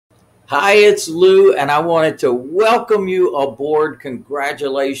Hi, it's Lou, and I wanted to welcome you aboard.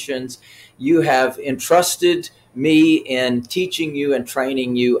 Congratulations. You have entrusted me in teaching you and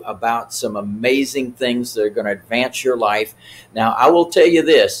training you about some amazing things that are going to advance your life. Now, I will tell you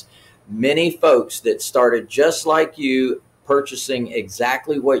this, many folks that started just like you, purchasing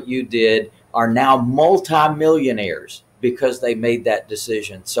exactly what you did, are now multimillionaires because they made that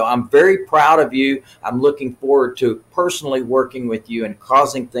decision. So I'm very proud of you. I'm looking forward to personally working with you and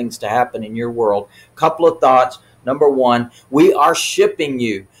causing things to happen in your world. Couple of thoughts. Number one, we are shipping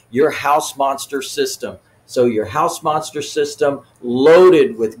you your House Monster system. So your House Monster system,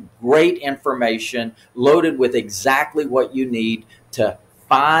 loaded with great information, loaded with exactly what you need to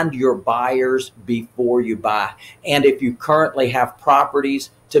find your buyers before you buy. And if you currently have properties,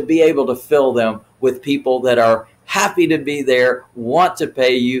 to be able to fill them with people that are happy to be there, want to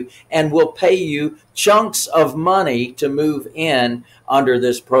pay you, and will pay you chunks of money to move in under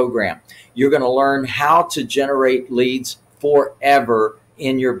this program. You're going to learn how to generate leads forever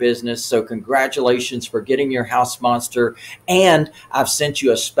in your business. So congratulations for getting your House Monster. And I've sent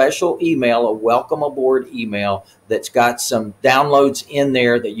you a special email, a welcome aboard email that's got some downloads in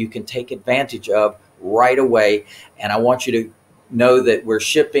there that you can take advantage of right away. And I want you to know that we're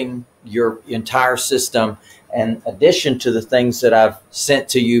shipping your entire system in addition to the things that I've sent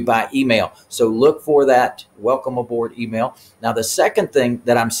to you by email. So look for that welcome aboard email. Now, the second thing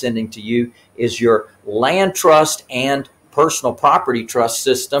that I'm sending to you is your land trust and personal property trust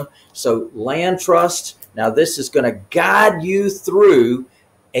system. So land trust, now this is going to guide you through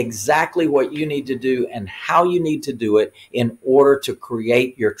exactly what you need to do and how you need to do it in order to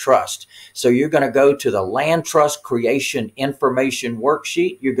create your trust. So you're going to go to the land trust creation information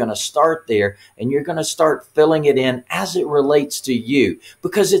worksheet. You're going to start there and you're going to start filling it in as it relates to you,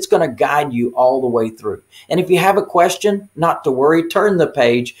 because it's going to guide you all the way through. And if you have a question, not to worry, turn the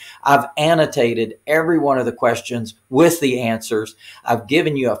page. I've annotated every one of the questions with the answers. I've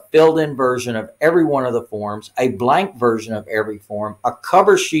given you a filled in version of every one of the forms, a blank version of every form, a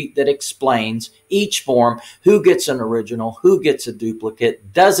cover sheet that explains each form, who gets an original, who gets a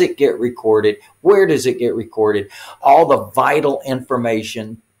duplicate, does it get recorded, where does it get recorded, all the vital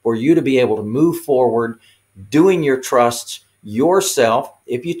information for you to be able to move forward doing your trusts yourself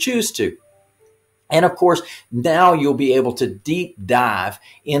if you choose to. And of course, now you'll be able to deep dive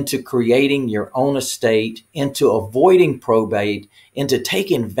into creating your own estate, into avoiding probate, into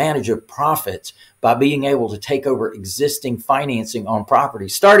taking advantage of profits by being able to take over existing financing on property,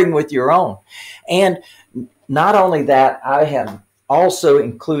 starting with your own. And not only that, I am also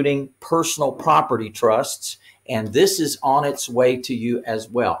including personal property trusts, and this is on its way to you as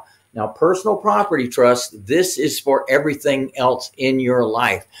well. Now, personal property trust, this is for everything else in your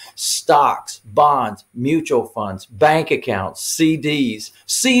life. Stocks, bonds, mutual funds, bank accounts, CDs,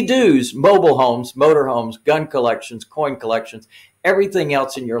 CDs, mobile homes, motorhomes, gun collections, coin collections, everything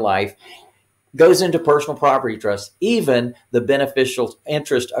else in your life goes into personal property trust. Even the beneficial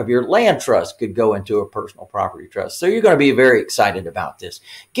interest of your land trust could go into a personal property trust. So you're going to be very excited about this.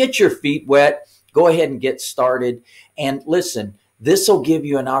 Get your feet wet. Go ahead and get started. And listen, this will give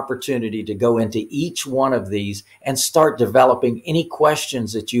you an opportunity to go into each one of these and start developing any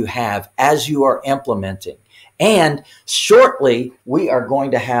questions that you have as you are implementing. And shortly, we are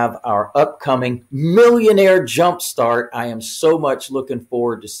going to have our upcoming Millionaire Jumpstart. I am so much looking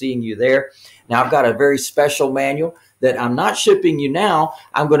forward to seeing you there. Now, I've got a very special manual that I'm not shipping you now.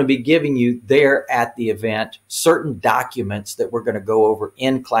 I'm going to be giving you there at the event certain documents that we're going to go over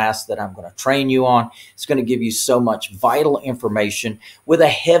in class that I'm going to train you on. It's going to give you so much vital information with a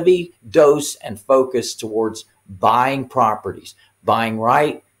heavy dose and focus towards buying properties, buying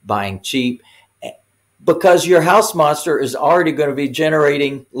right, buying cheap, because your House Monster is already going to be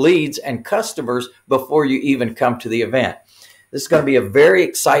generating leads and customers before you even come to the event. This is going to be a very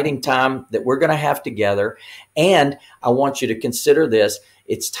exciting time that we're going to have together. And I want you to consider this.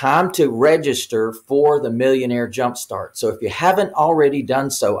 It's time to register for the Millionaire Jumpstart. So if you haven't already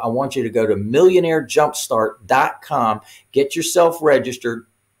done so, I want you to go to millionairejumpstart.com, get yourself registered.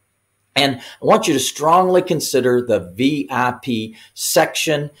 And I want you to strongly consider the VIP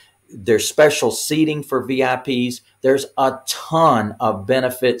section. There's special seating for VIPs. There's a ton of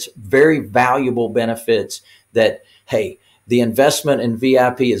benefits, very valuable benefits that, hey, the investment in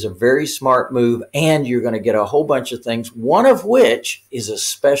VIP is a very smart move, and you're going to get a whole bunch of things, one of which is a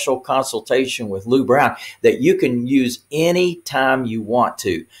special consultation with Lou Brown that you can use anytime you want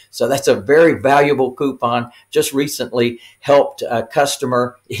to. So that's a very valuable coupon. Just recently helped a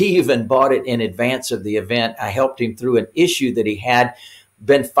customer. He even bought it in advance of the event. I helped him through an issue that he had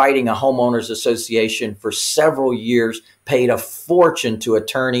been fighting a homeowners association for several years, paid a fortune to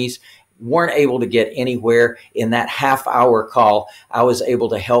attorneys, weren't able to get anywhere. In that half-hour call, I was able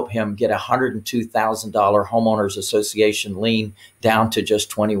to help him get a $102,000 homeowners association lien down to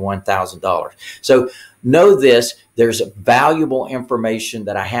just $21,000. So know this, there's valuable information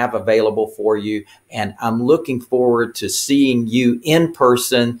that I have available for you, and I'm looking forward to seeing you in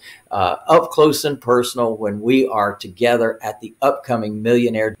person, up close and personal, when we are together at the upcoming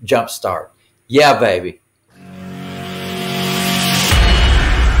Millionaire Jumpstart. Yeah, baby.